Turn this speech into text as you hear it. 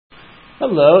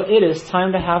Hello, it is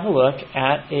time to have a look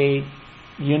at a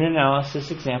unit analysis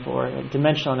example or a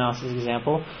dimensional analysis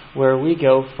example where we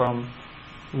go from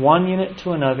one unit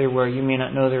to another where you may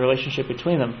not know the relationship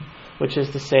between them, which is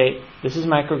to say this is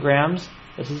micrograms,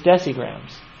 this is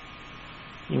decigrams.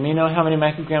 You may know how many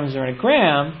micrograms are in a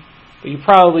gram, but you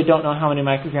probably don't know how many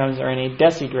micrograms are in a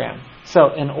decigram.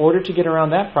 So in order to get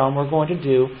around that problem, we're going to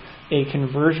do a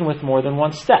conversion with more than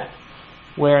one step,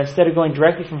 where instead of going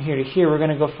directly from here to here, we're going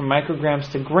to go from micrograms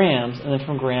to grams and then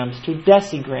from grams to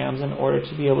decigrams in order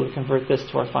to be able to convert this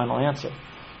to our final answer.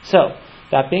 So,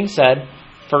 that being said,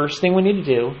 first thing we need to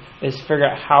do is figure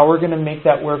out how we're going to make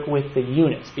that work with the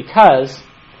units, because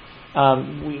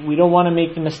we don't want to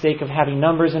make the mistake of having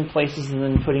numbers in places and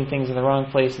then putting things in the wrong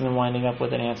place and then winding up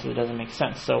with an answer that doesn't make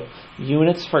sense. So,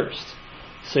 units first.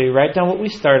 So you write down what we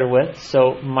started with,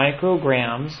 so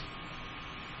micrograms.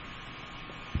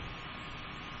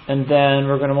 And then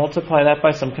we're going to multiply that by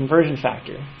some conversion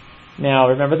factor. Now,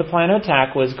 remember the plan of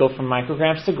attack was go from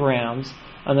micrograms to grams,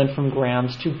 and then from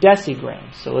grams to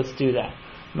decigrams. So let's do that.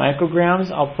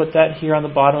 Micrograms, I'll put that here on the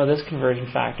bottom of this conversion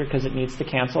factor because it needs to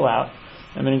cancel out.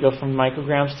 I'm going to go from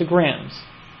micrograms to grams.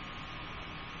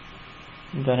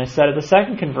 And then I set up the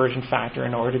second conversion factor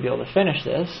in order to be able to finish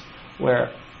this,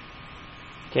 where,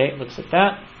 okay, it looks like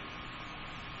that.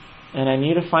 And I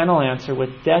need a final answer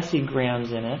with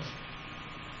decigrams in it.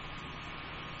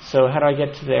 So how do I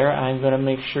get to there? I'm going to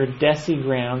make sure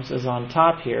decigrams is on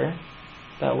top here.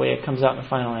 That way it comes out in the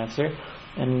final answer.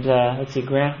 And let's see,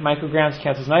 micrograms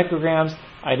cancels micrograms.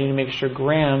 I need to make sure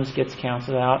grams gets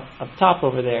canceled out up top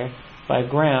over there by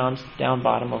grams down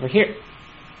bottom over here.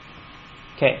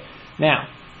 Okay, now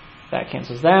that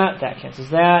cancels that cancels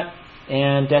that.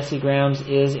 And decigrams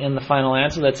is in the final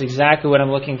answer. That's exactly what I'm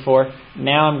looking for.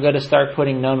 Now I'm going to start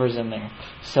putting numbers in there.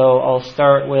 So I'll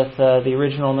start with the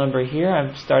original number here.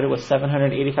 I've started with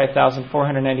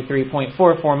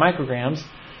 785,493.44 micrograms.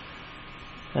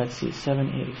 Let's see,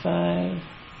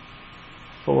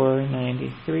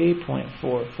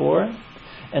 785,493.44.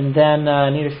 And then I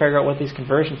need to figure out what these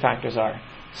conversion factors are.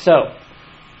 So,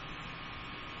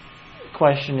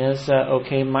 question is,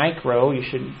 okay, micro,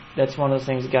 that's one of those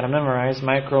things you got to memorize.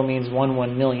 Micro means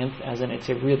 1/1,000,000th, as in it's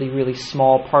a really, really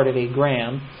small part of a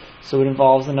gram, so it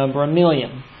involves the number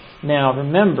 1,000,000. Now,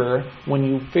 remember, when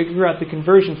you figure out the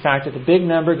conversion factor, the big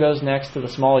number goes next to the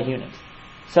small unit.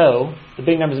 So, the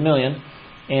big number is 1,000,000,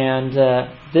 and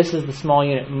this is the small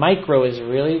unit. Micro is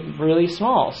really, really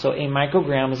small, so a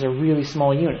microgram is a really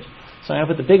small unit. So I'm going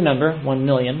to put the big number,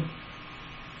 1,000,000,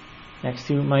 next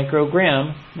to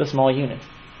microgram, the small unit.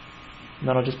 And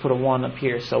then I'll just put a 1 up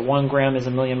here. So 1 gram is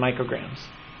 1,000,000 micrograms.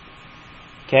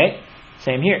 Okay,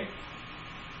 same here.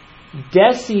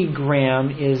 Decigram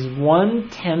is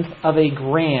 1/10 of a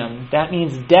gram. That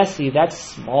means deci, that's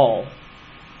small.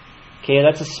 Okay,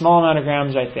 that's a small amount of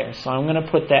grams right there. So I'm going to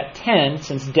put that 10,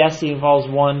 since deci involves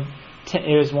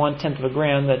 1/10 of a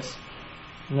gram, that's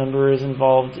the number is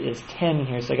involved is 10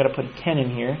 here, so I got to put a 10 in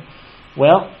here.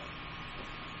 Well,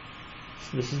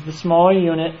 this is the smaller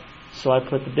unit, so I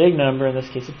put the big number, in this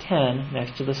case a 10,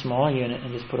 next to the smaller unit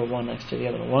and just put a 1 next to the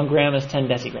other one. 1 gram is 10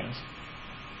 decigrams.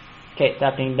 Okay,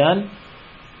 that being done,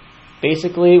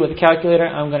 basically with a calculator,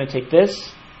 I'm going to take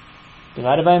this,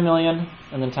 divide it by 1,000,000,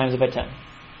 and then times it by 10.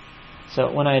 So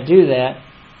when I do that,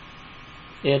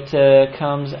 it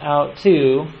comes out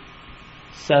to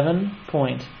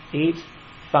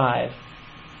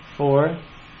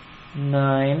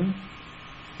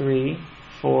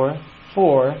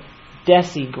 7.8549344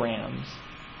 decigrams.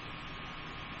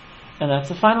 And that's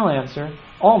the final answer.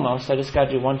 Almost. I just got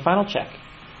to do one final check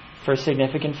for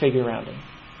significant figure rounding.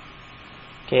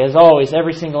 Okay, as always,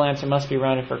 every single answer must be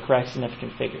rounded for correct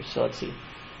significant figures. So let's see.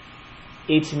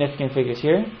 8 significant figures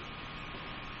here.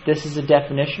 This is a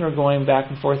definition. We're going back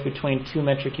and forth between 2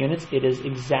 metric units. It is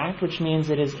exact, which means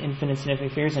it is infinite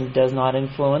significant figures and does not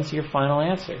influence your final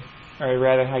answer, or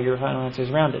rather how your final answer is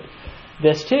rounded.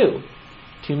 This too,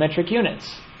 2 metric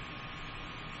units.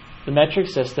 The metric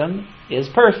system is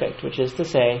perfect, which is to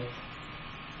say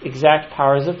exact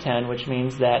powers of 10, which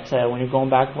means that when you're going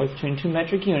back and forth between 2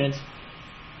 metric units,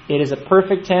 it is a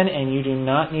perfect 10 and you do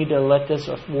not need to let this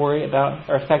worry about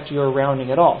or affect your rounding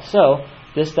at all. So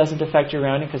this doesn't affect your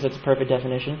rounding because it's a perfect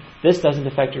definition. This doesn't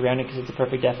affect your rounding because it's a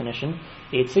perfect definition.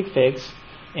 8 sig figs,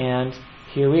 and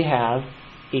here we have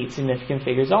 8 significant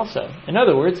figures also. In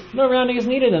other words, no rounding is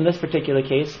needed in this particular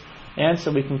case, and so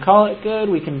we can call it good.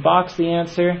 We can box the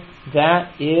answer.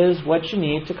 That is what you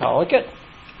need to call it good.